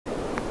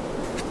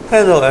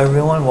Hello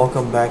everyone,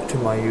 welcome back to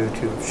my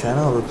YouTube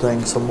channel. We're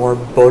playing some more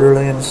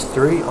Borderlands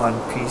 3 on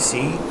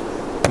PC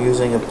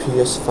using a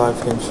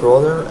PS5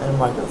 controller and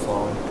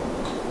microphone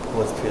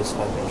with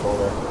PS5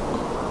 controller.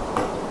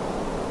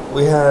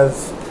 We have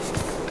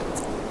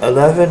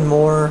 11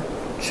 more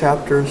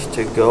chapters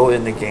to go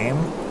in the game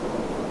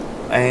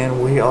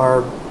and we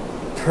are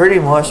pretty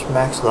much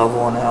max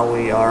level now.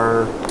 We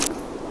are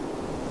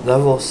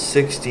level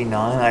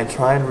 69. I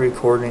tried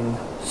recording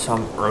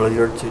some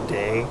earlier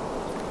today,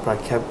 but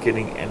I kept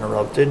getting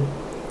interrupted,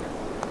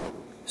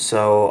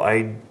 so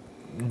I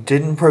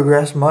didn't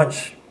progress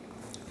much.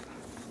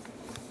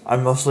 I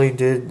mostly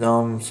did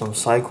some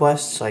side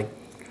quests, like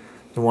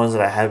the ones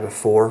that I had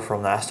before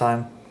from last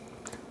time.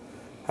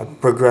 I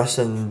progressed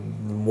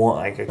in one,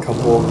 like a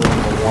couple of them,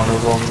 or one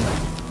of them.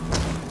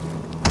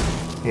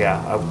 Yeah,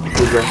 I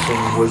progressed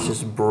in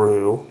Witch's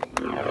Brew.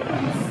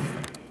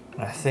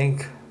 I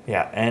think,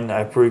 yeah, and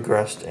I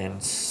progressed in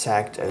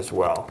Sacked as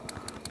well.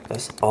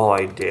 That's all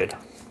I did.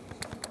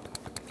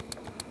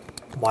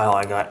 While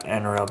I got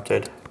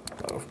interrupted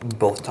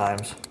both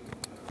times.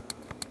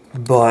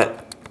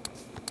 But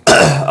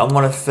I'm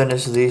gonna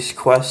finish these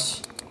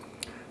quests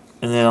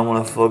and then I'm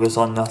gonna focus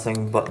on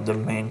nothing but the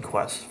main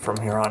quest from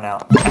here on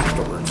out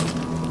afterwards.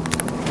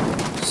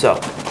 So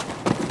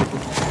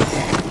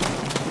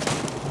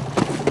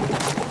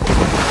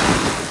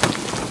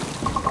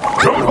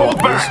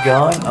this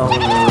gun, I'm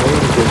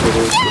ready because it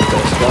is the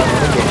best gun in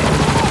the game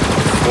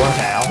for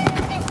now.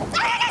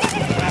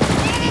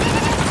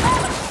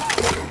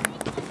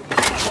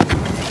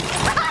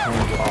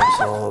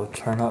 I'll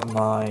turn up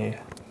my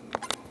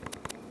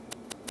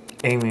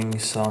aiming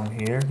some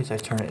here because I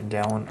turned it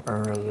down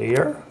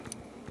earlier.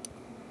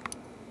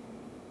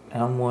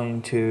 And I'm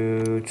going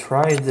to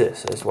try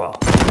this as well.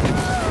 That's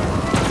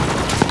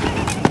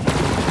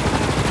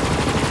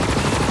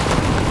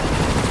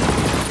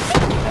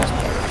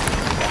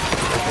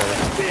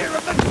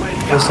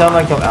better. It sounds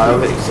like I'm out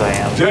of it because I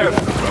am.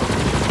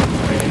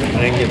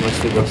 I didn't get much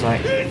sleep last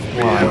night.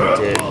 Well, I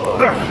did,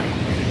 but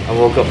I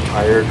woke up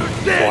tired,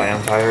 so I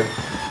am tired.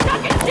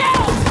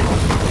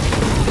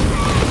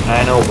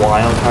 I know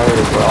why I'm tired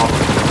as well.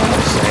 I'm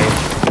gonna say,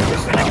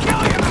 just now.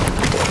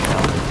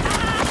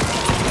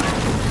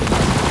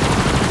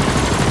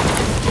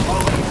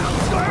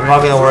 I'm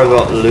not gonna worry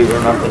about loot or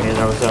nothing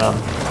either.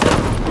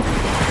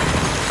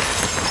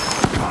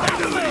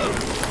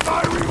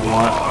 I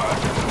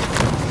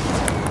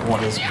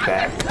want his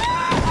back.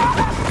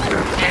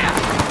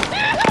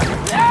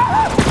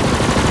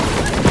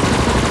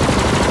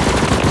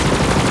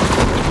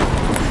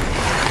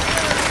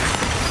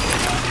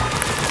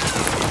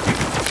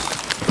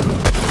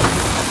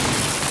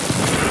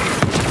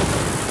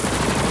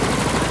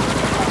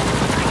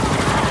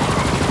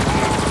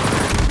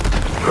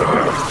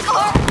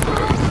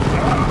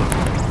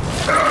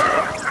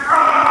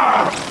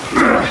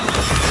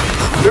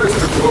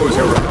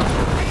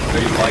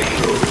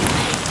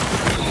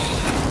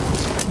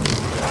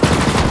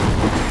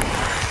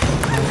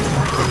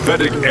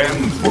 Pathetic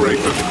end for a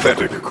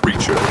pathetic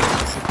creature.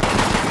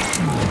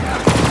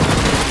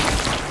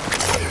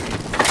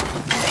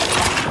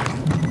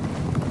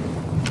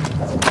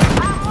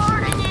 I'm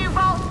warning you,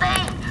 Bolt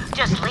Thief.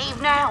 Just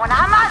leave now and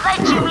I might let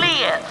you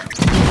live.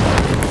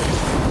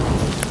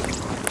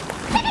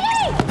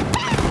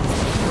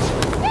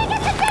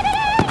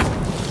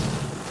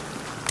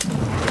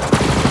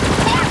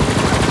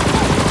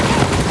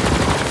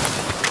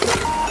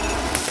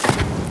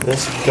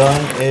 This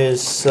gun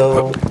is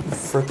so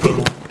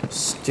freaking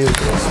stupid,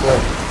 I swear.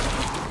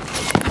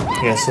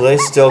 Yeah, so they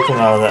still come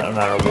out of that no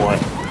matter what.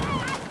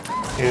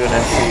 Even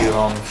after you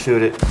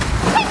shoot it.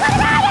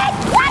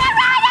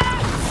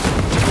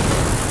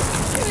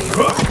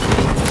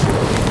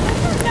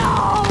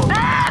 No,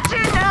 that's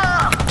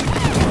enough.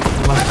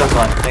 My stuck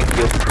on, thank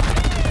you.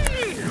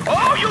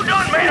 Oh, you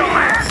done made a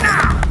man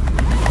now.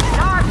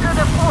 Dark are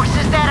the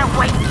forces that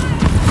await.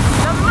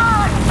 The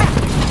mud,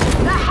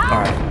 the house.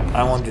 Alright,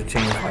 I want to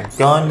change my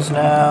guns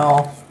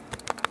now.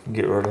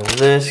 Get rid of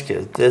this,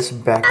 get this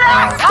back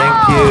on,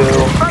 thank you.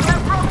 From the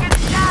broken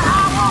sky, I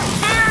will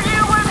steer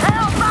you with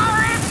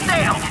hellfire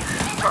itself.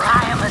 For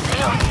I am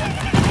Azalea,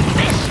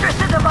 mistress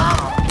of the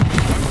ball,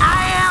 and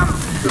I am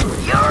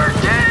your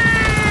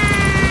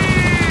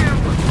doom.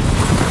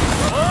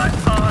 What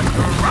a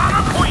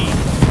drama queen.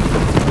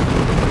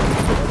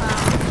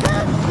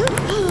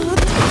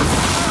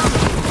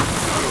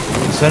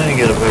 So I didn't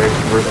get a better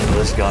version of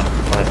this gun,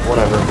 but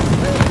whatever.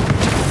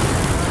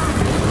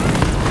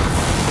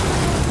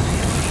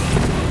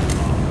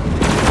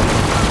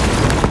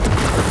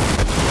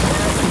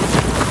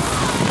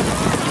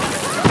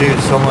 Dude,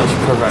 so much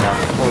crap right now.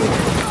 Holy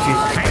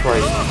Jesus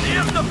Christ.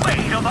 Is the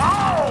fate of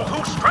all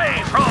who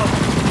stray from.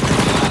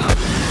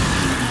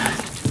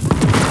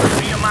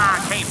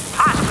 Nehemiah can't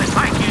possibly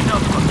thank you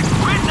enough for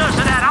ridding us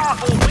of that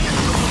awful wind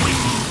from the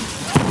wind.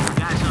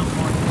 Got something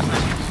for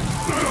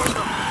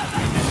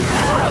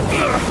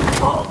you.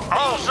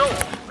 Also,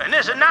 and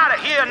this is neither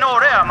here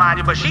nor there, mind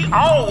you, but she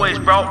always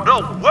brought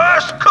the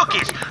worst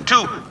cookies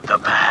to the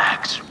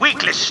bags.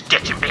 Weekly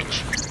stitching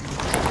bitch.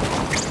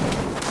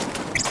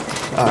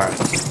 Alright.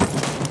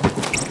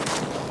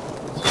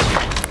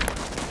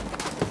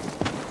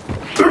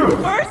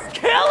 First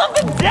kill of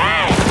the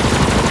day!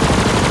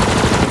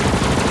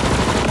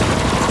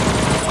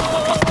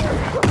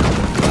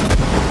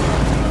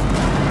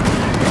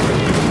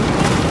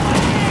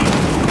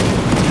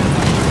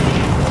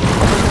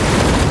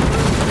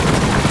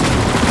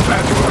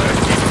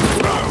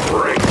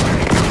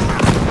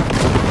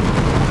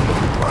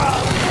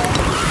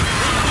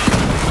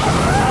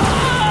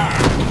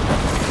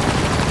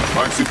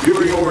 My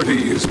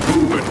superiority is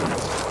proven.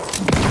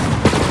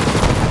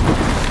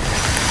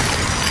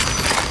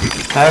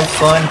 Have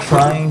fun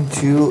trying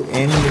to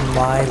end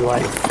my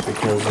life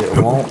because it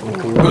won't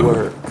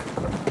work.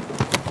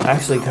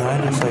 Actually, can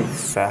I just like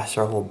fast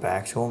travel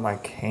back to him? I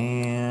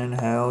can.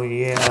 Hell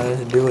yeah,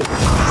 let's do it.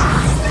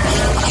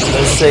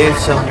 Let's save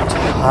some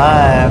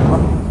time.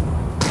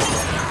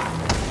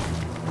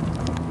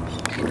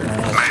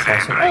 And let's try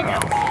some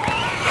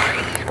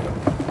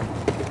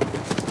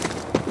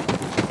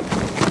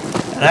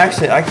And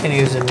actually, I can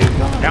use a new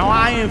gun. Now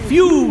I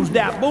infused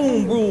that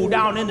boom brew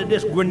down into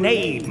this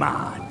grenade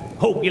mod.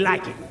 Hope you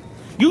like it.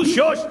 You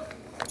sure?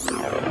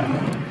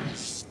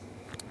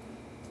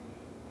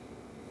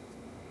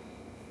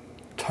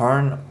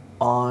 Turn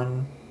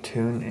on,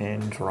 tune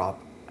in, drop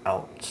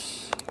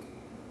outs.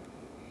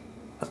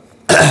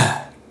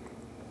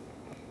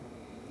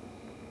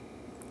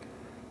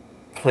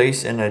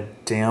 Place in a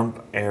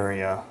damp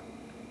area.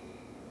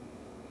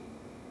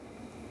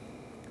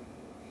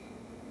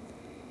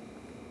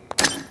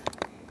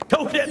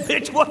 Told that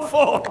bitch what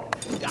for?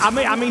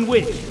 I mean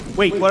which?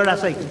 Wait, what did I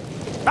say?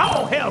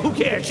 Oh hell, who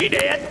cares? She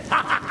dead.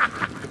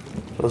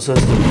 So it says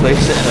to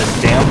place it in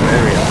a damp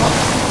area.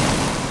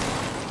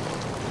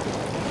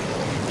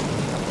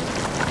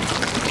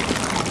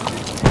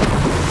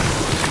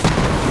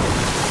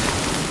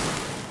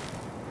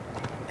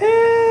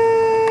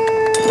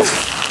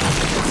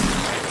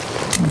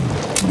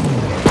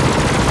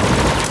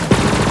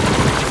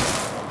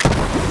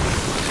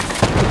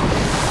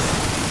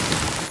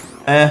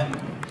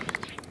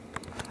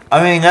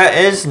 I mean, that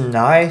is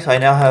nice. I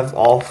now have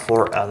all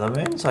 4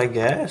 elements, I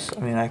guess. I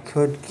mean, I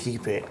could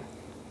keep it.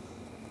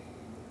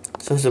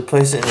 It says to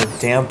place it in a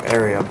damp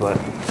area, but...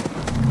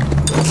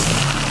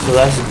 So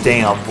that's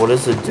damp. What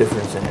is the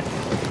difference in it?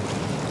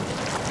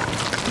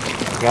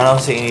 Like, I don't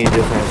see any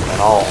difference at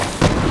all.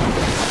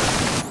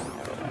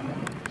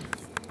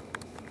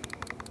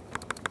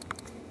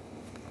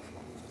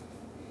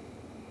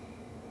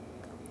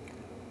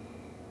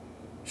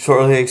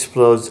 Shortly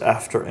explodes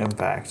after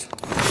impact.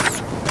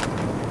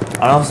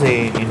 I don't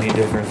see any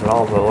difference at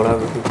all, but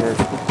whatever, who cares?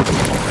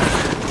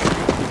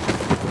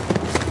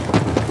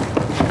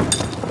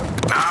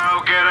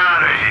 Now get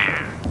out of here.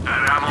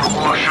 That ammo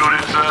will shoot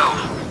itself.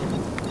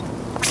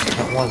 I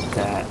don't want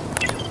that.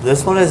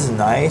 This one is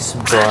nice,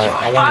 but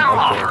I want to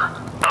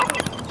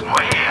upgrade.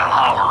 Well,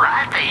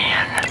 alright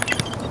then.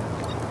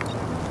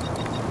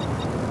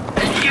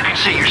 You can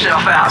see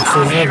yourself out.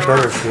 So is there a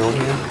better shield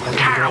here?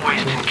 Tired of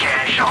wasting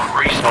cash on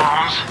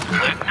respawns?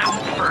 Look no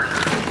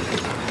further.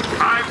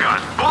 I've got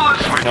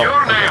bullets with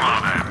your name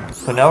on them.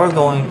 So now we're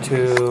going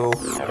to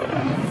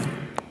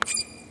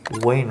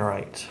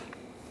Wainwright.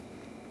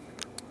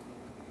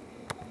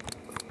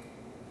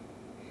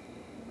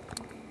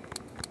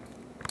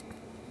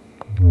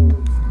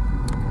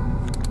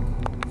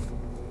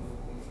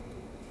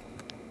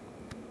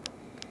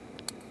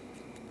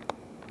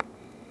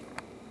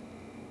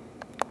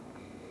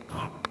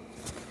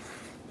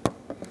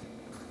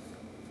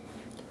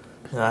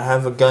 And I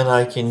have a gun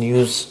I can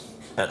use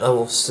at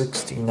level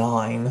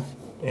 69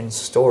 in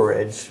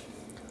storage.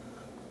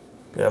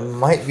 That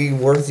might be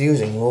worth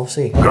using, we'll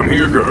see. Come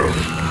here, girl.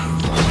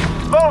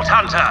 Vault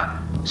Hunter!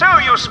 So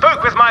you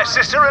spoke with my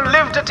sister and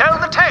lived to tell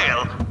the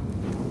tale?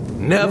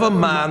 Never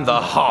mind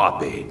the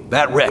harpy.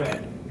 That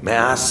record. May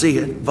I see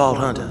it, Vault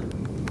Hunter?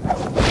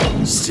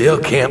 Still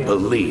can't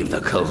believe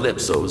the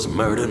Calypso's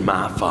murdered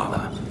my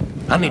father.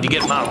 I need to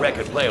get my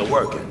record player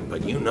working,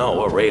 but you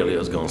know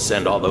Aurelia's gonna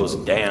send all those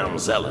damn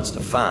zealots to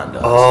find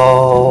us.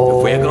 Oh.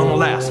 If we're gonna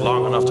last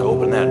long enough to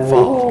open that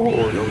vault,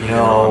 you'll need an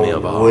army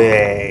of our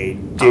way,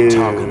 dude.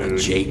 I'm talking to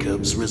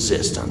Jacob's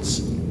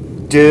Resistance.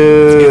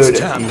 Dude,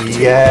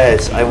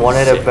 yes, I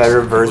wanted a better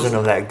version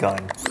of that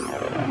gun.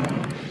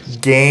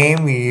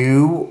 Game,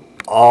 you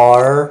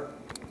are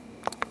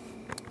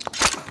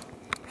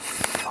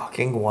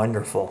fucking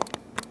wonderful.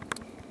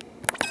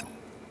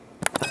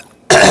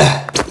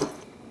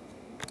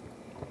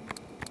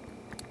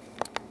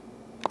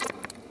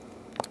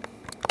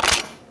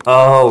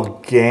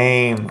 Oh,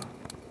 game.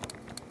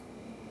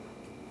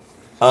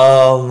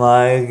 Oh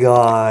my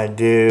god,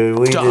 dude.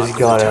 We just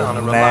got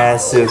a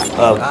massive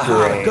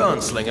upgrade.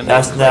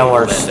 That's now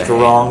our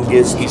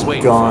strongest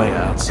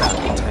gun.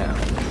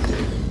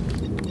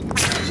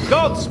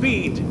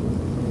 Godspeed.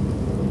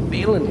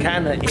 Feeling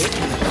kinda itchy.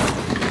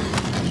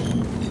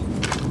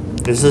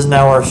 This is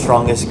now our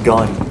strongest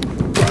gun.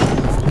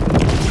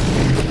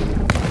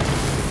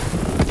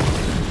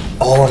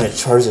 Oh, and it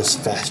charges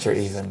faster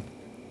even.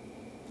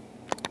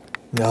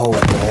 No way.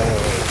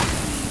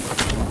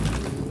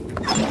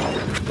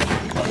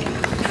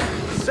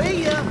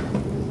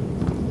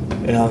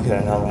 Yeah,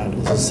 okay, never mind.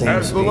 It's the same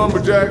As the speed.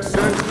 lumberjack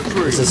said to the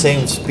tree. It's the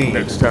same speed.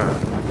 Next time.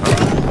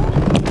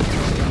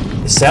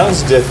 It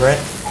sounds different.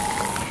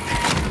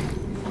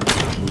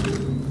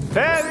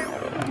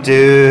 Fair.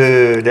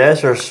 Dude,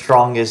 that's our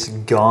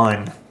strongest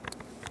gun.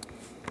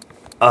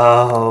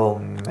 Oh,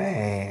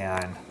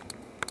 man.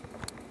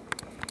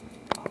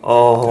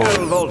 Oh,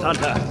 Vault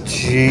Hunter.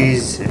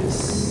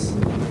 Jesus.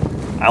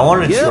 I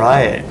want to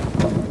try it.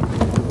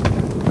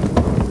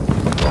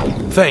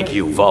 Thank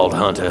you, Vault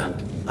Hunter.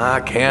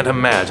 I can't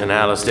imagine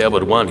Alistair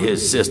would want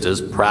his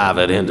sister's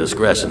private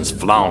indiscretions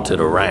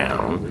flaunted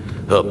around.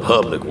 Her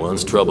public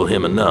ones trouble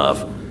him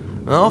enough.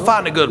 I'll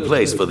find a good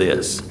place for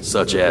this,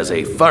 such as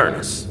a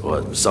furnace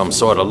or some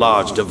sort of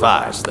large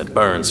device that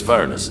burns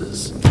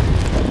furnaces.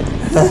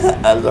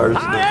 A large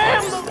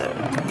device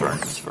that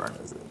burns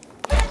furnaces.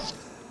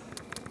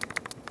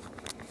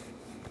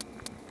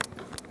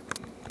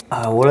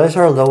 What is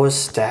our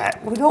lowest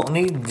stat? We don't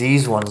need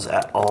these ones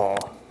at all.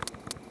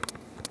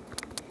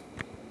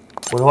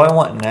 What do I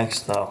want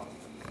next, though?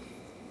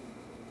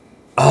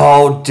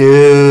 Oh,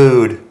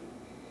 dude.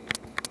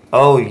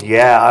 Oh,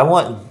 yeah, I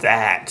want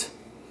that.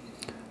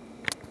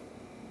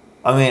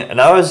 I mean,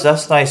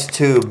 that's nice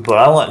too, but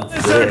I want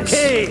this.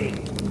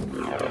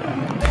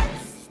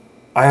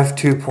 I have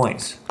 2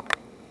 points.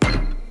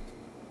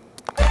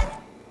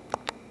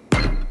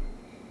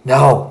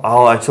 No.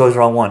 Oh, I chose the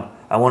wrong one.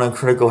 I want a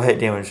critical hit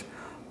damage.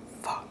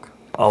 Fuck.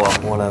 Oh, well,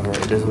 whatever.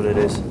 It is what it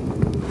is.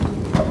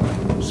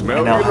 Smell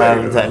I now you have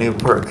later. that new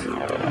perk.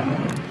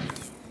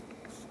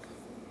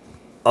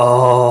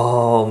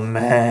 Oh,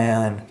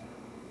 man.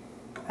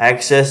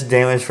 Excess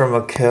damage from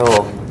a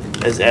kill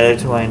is added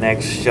to my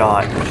next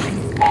shot.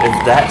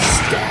 If that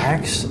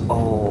stacks,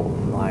 oh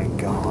my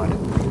god.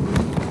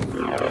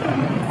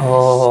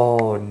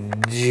 Oh,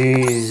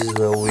 jeez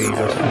Louise,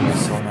 that's gonna be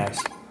so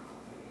nice.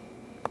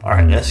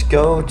 Alright, let's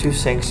go to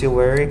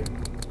Sanctuary.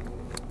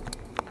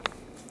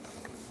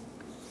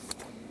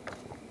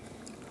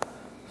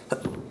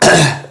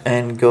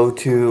 And go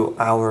to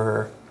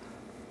our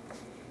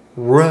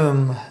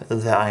room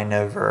that I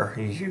never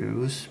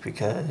use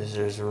because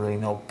there's really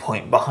no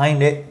point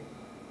behind it.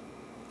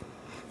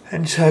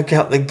 And check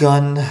out the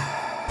gun there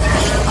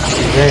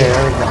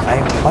that I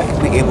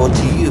might be able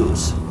to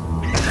use.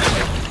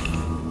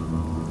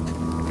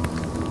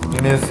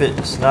 Even if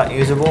it's not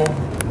usable,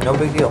 no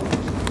big deal.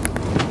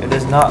 It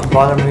does not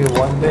bother me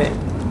one bit.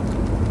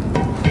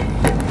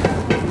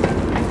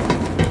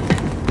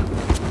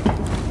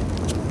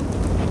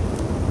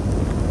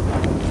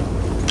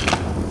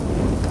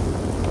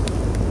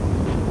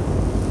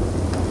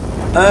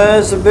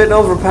 It's a bit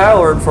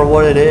overpowered for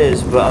what it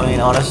is, but I mean,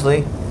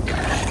 honestly.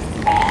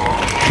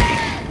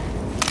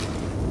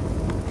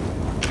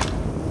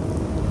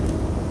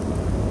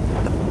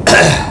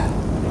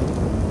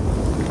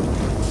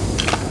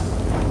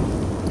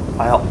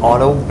 My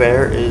auto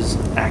bear is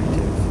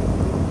active.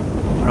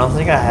 I don't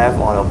think I have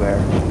auto bear.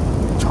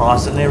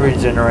 Constantly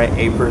regenerate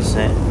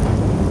 8%.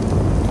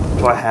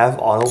 Do I have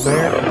auto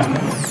bear?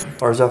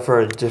 Or is that for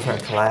a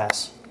different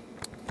class?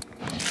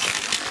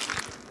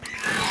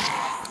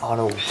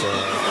 Auto bear.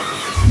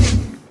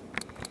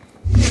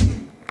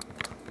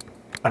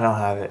 I don't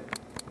have it.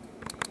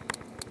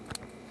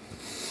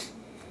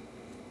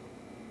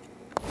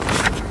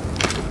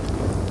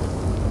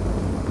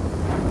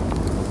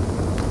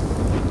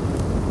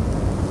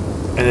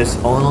 And it's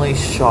only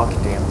shock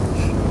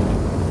damage.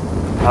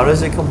 How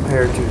does it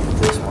compare to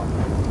this one?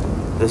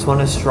 This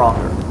one is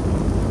stronger.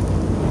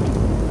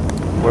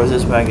 What is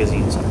this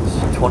magazine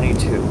size?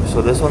 22.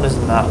 So this one is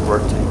not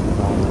worth taking at the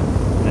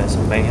moment. And it's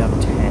a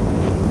Mayhem 10.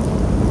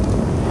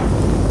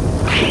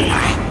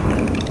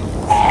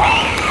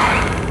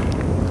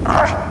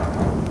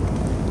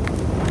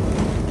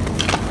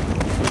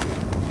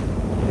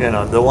 You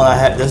know, the one I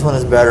had, this one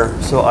is better.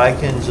 So I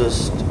can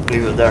just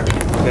leave it there.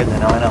 Okay, then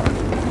now I know.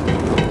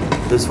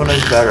 This one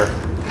is better.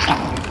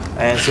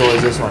 And so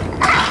is this one.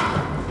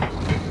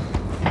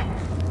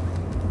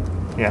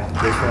 Yeah,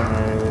 this one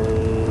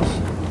is...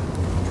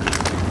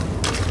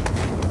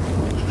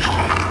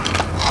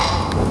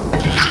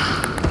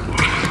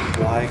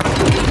 Why can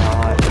I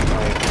not,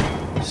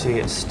 like, see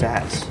its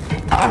stats?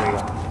 There we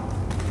go.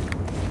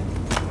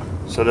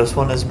 So this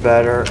one is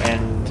better,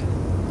 and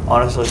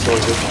honestly, so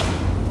is this one.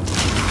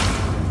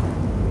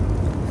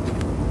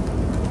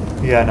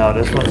 Yeah, no,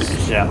 this one's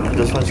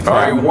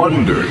crap. I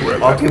wondered where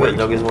I'll that keep it, went.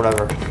 Douglas,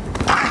 whatever.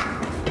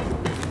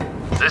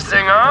 Is this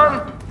thing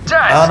on? Test,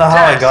 I don't know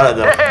how I got it,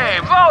 though. Hey,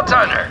 Vault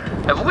Hunter,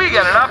 have we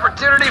got an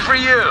opportunity for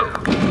you?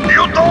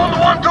 You don't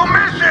want to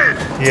miss it!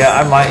 Yeah,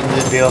 I might do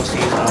the DLCs,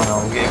 I don't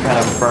know, I'm getting kind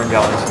of burned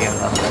out in this game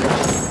now.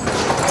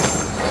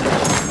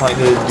 Might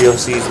do the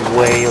DLCs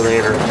way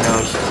later, who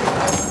knows.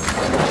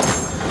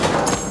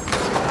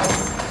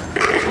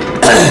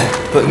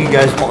 But you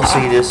guys won't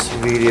see this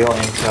video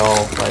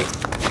until, like,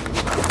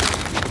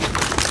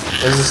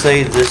 let's just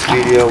say this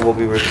video will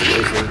be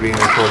being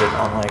recorded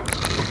on, like,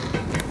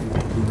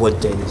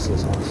 what day this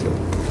is, honestly.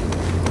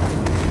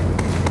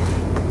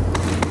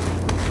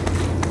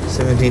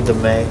 17th of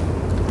May.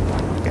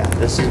 Yeah,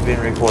 this is being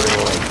recorded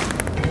like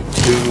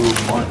 2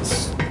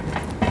 months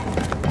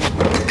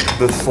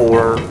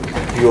before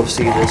you'll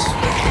see this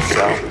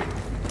show.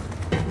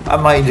 I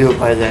might do it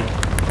by then.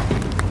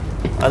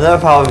 And then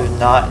I've probably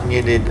not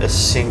needed a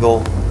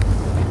single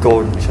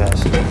golden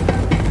chest.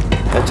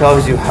 That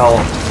tells you how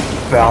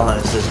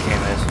balanced this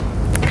game is.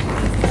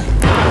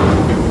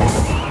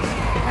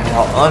 And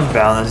how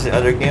unbalanced the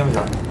other games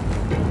are.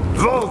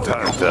 Vault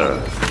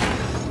Hunter.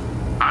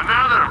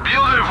 Another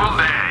beautiful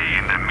day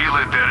in the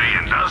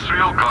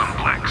military-industrial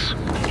complex.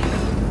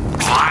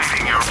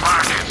 Lining your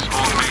pockets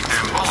won't make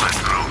them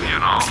bulletproof, you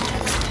know.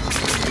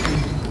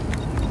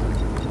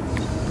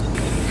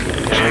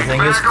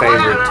 Everything is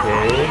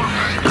favorited.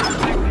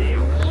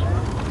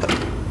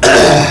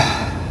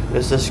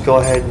 Let's just go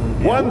ahead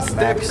and one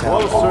step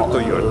closer to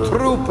your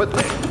true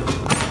potential.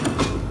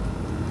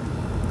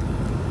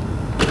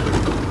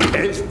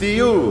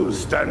 SDU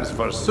stands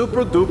for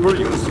super duper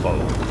useful.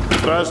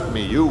 Trust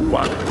me, you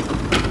want it.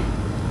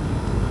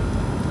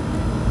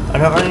 I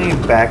don't really need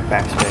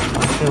backpack space.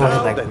 I'm just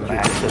gonna like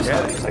max this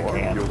as I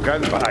can. You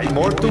can buy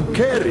more to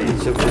carry.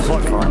 Super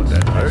fun.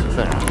 That hurts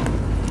now.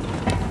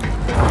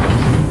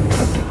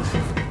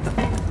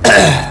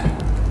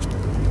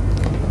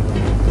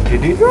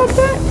 Did you drop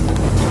that?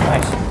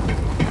 Nice.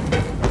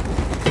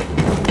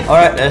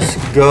 Alright, let's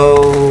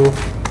go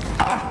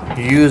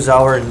use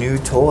our new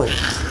toy.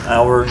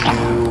 Our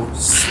new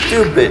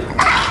stupid,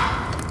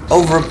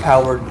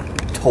 overpowered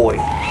toy.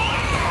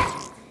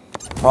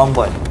 Wrong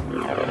button.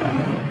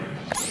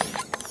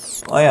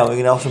 Oh yeah, we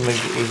can also make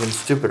it even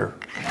stupider.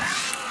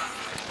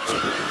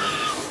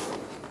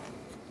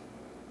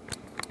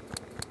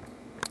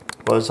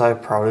 Was I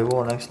probably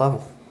will next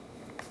level.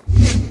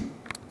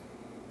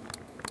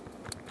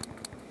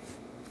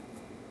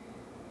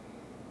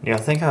 Yeah, I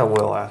think I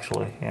will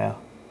actually, yeah.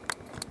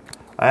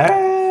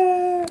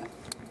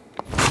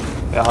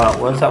 Yeah, hold on,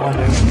 what does that one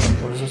do?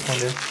 What does this one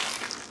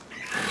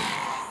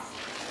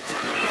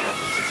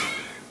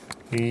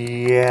do?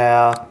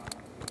 Yeah.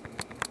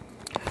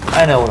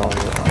 I know what I'll do.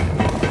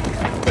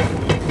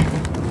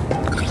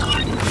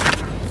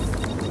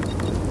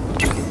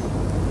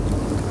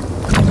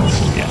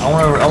 Yeah,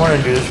 I wanna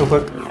do this real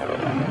quick.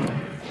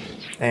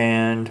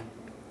 And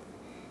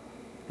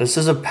this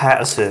is a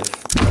passive.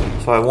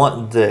 So I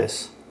want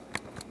this.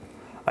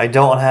 I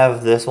don't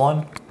have this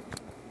one,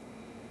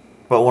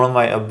 but one of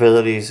my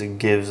abilities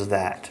gives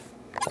that.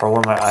 Or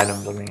one of my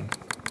items, I mean.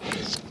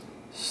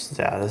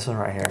 Yeah, this one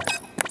right here.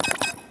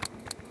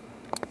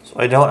 So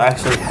I don't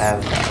actually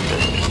have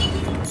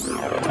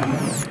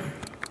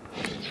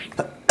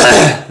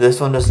that. This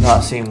one does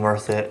not seem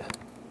worth it.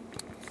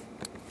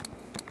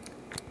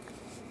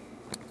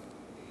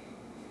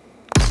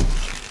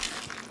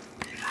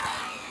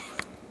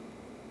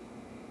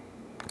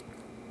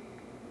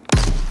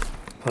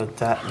 Put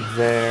that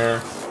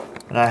there.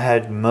 And I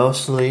had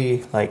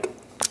mostly, like,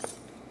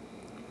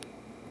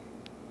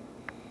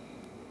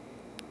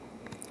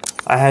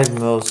 I had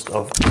most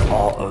of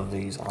all of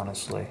these,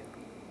 honestly.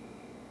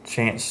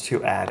 Chance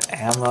to add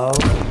ammo.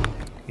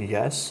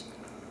 Yes.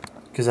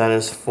 Because that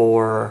is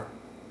for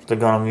the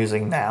gun I'm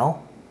using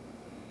now.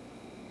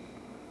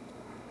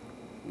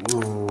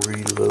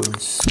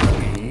 Reload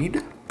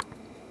speed.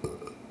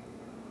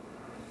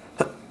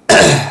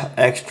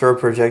 Extra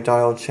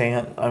projectile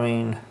chance. I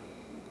mean...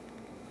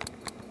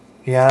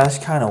 yeah, that's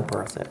kind of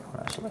worth it,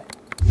 honestly.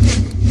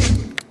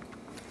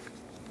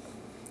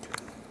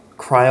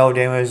 Cryo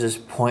damage is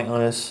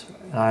pointless,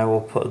 and I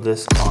will put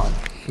this on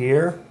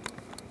here.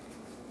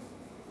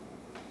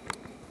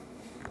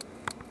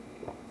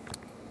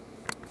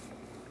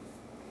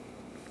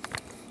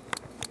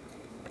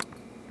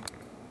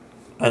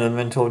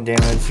 Elemental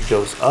damage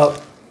goes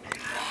up.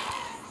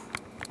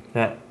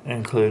 That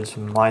includes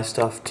my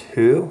stuff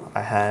too.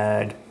 I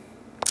had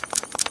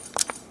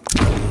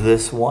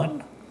this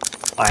one.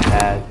 I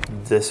had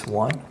this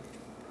one.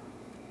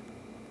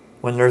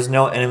 When there's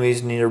no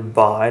enemies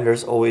nearby,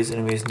 there's always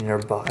enemies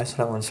nearby, so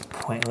that one's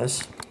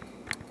pointless.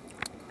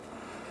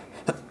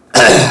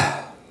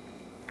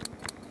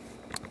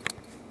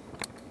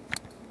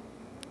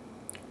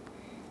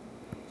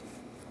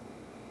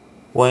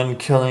 When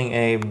killing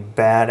a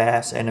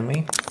badass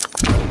enemy,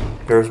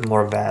 there's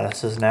more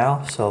badasses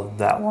now, so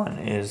that one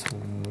is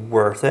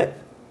worth it.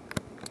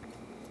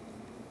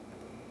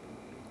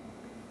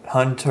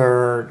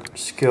 Hunter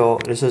skill,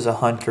 this is a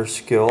hunter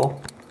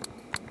skill.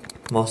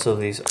 Most of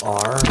these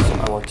are, so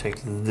I will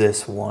take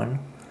this one.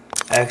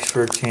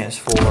 Extra chance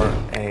for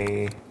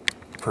a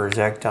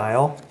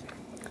projectile.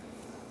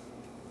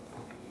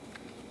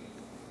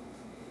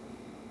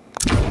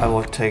 I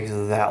will take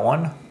that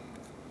one.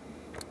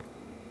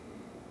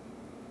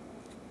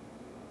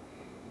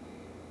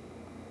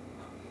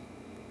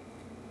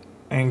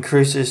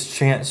 Increases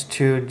chance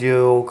to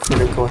deal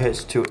critical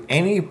hits to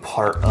any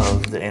part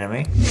of the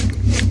enemy.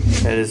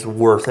 That is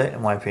worth it,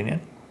 in my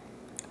opinion.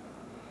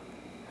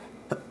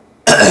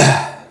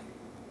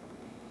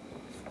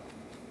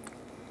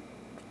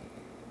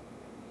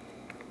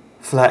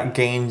 Flat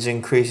gains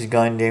increased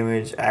gun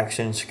damage,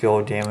 action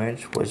skill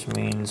damage, which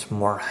means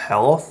more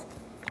health.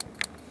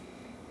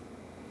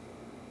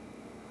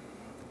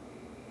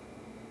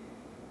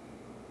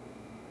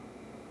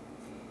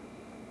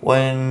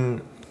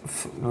 When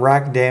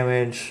rack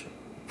damage,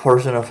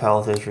 portion of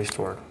health is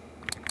restored.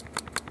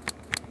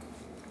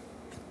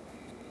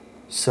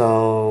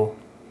 So,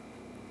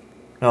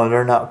 no,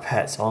 they're not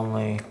pets.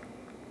 Only,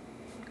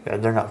 yeah,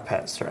 they're not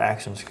pets. They're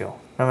action skill.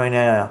 I mean,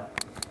 no.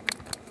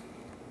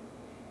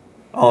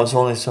 Oh, it's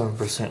only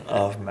 7%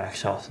 of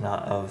max health,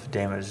 not of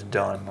damage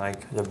done,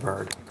 like the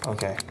bird.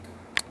 Okay.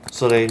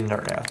 So they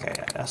nerf. Okay,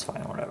 yeah, that's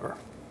fine, whatever.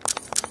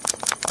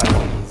 I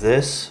want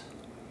this.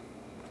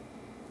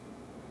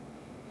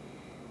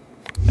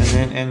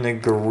 And then in the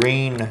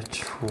green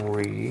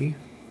tree,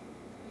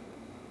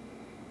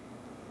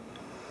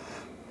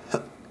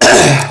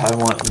 I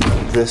want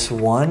this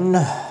one.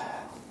 I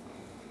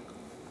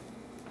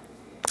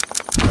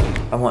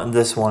want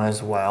this one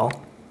as well.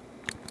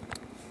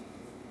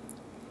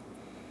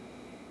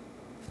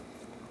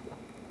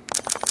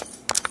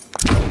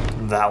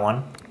 That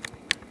one.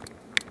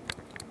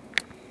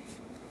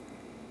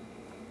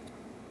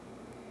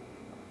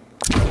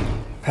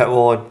 Pet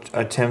will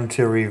attempt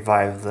to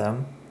revive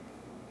them.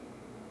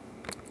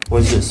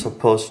 Was it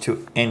supposed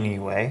to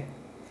anyway?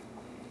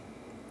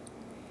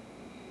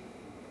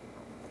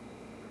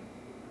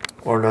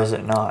 Or does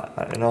it not?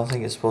 I don't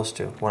think it's supposed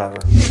to.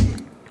 Whatever.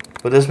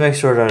 But just make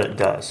sure that it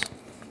does.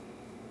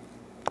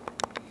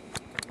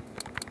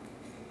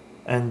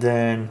 And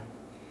then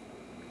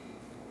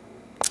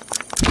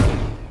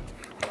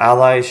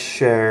allies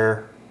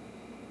share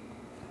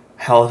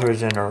health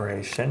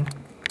regeneration.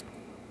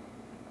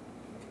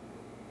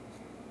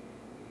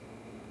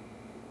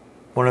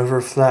 One of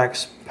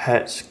Reflect's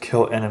pets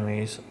kill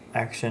enemies.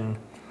 Action.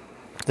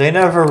 They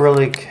never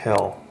really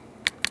kill.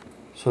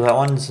 So that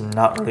one's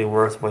not really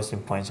worth wasting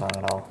points on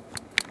at all.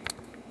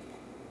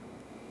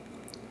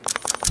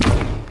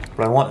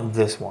 But I want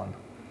this one.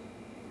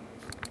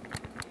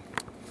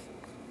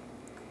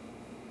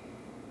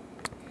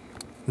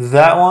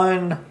 That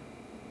one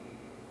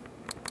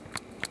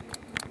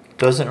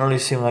doesn't really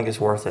seem like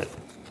it's worth it.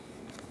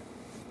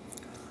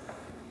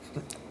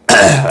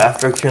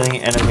 After killing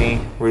an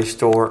enemy,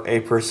 restore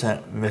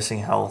 8% missing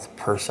health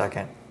per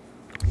second.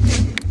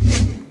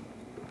 And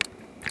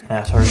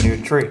that's our new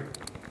tree.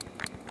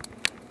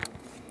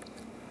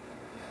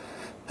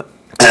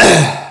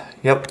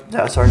 Yep,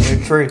 that's our new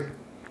tree.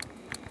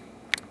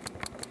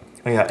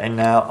 Oh yeah, and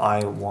now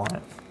I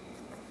want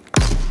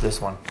this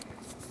one.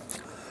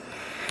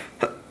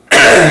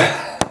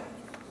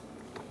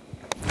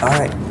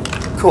 Alright,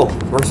 cool.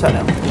 We're set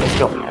now. Let's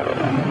go.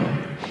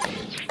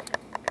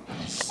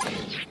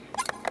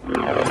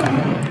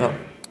 Oh,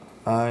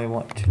 I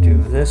want to do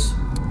this.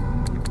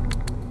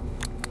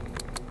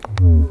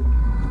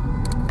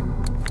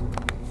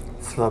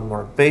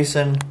 Floodmore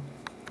Basin.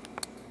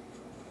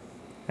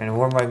 And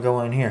where am I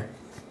going here?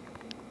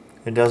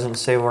 It doesn't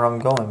say where I'm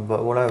going,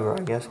 but whatever.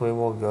 I guess we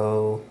will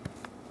go.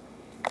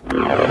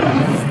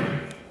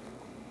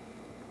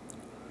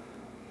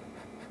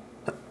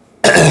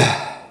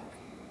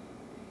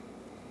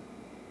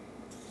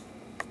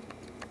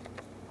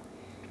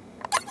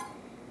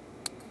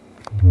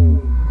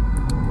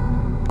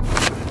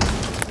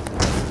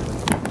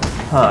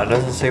 Huh, it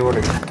doesn't say where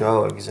to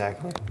go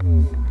exactly.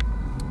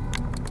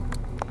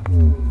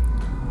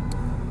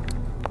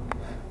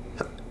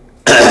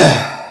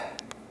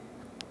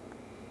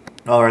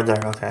 Oh, right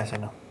there. Okay, I see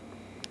now.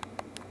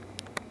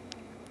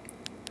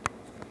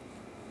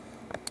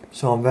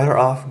 So I'm better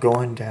off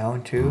going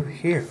down to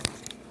here.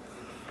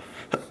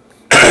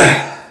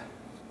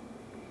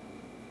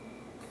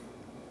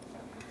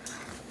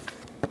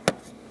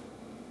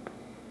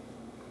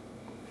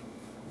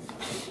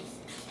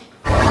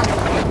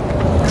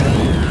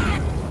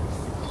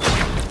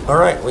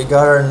 Alright, we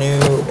got our new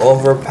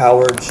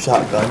overpowered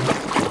shotgun.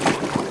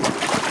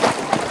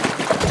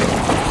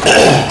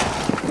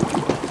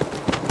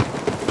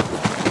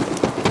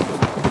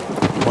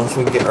 Once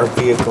we get our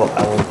vehicle,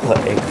 I will put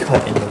a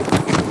cut in the...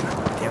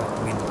 Damn it,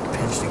 we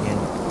pinched again.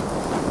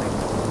 Like,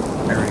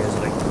 areas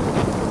like...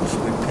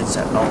 Should we pinch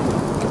that out?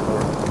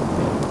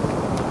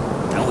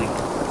 Owie.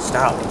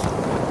 Stop.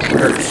 It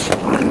hurts.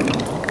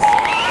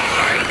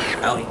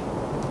 Owie.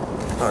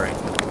 Alright.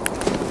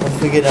 Once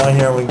we get down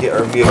here and we get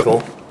our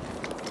vehicle,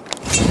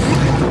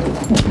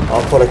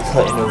 I'll put a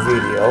cut in the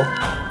video.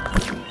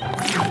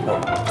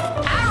 Oh.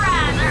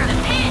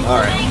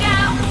 Alright.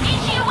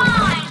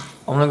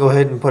 I'm going to go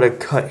ahead and put a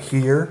cut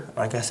here,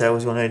 like I said I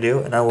was going to do,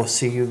 and I will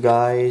see you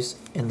guys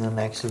in the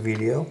next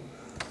video.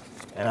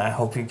 And I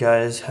hope you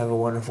guys have a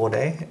wonderful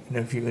day. And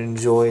if you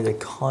enjoy the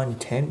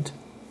content,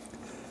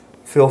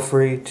 feel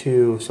free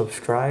to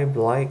subscribe,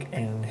 like,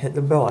 and hit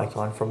the bell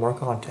icon for more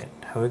content.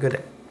 Have a good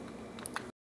day.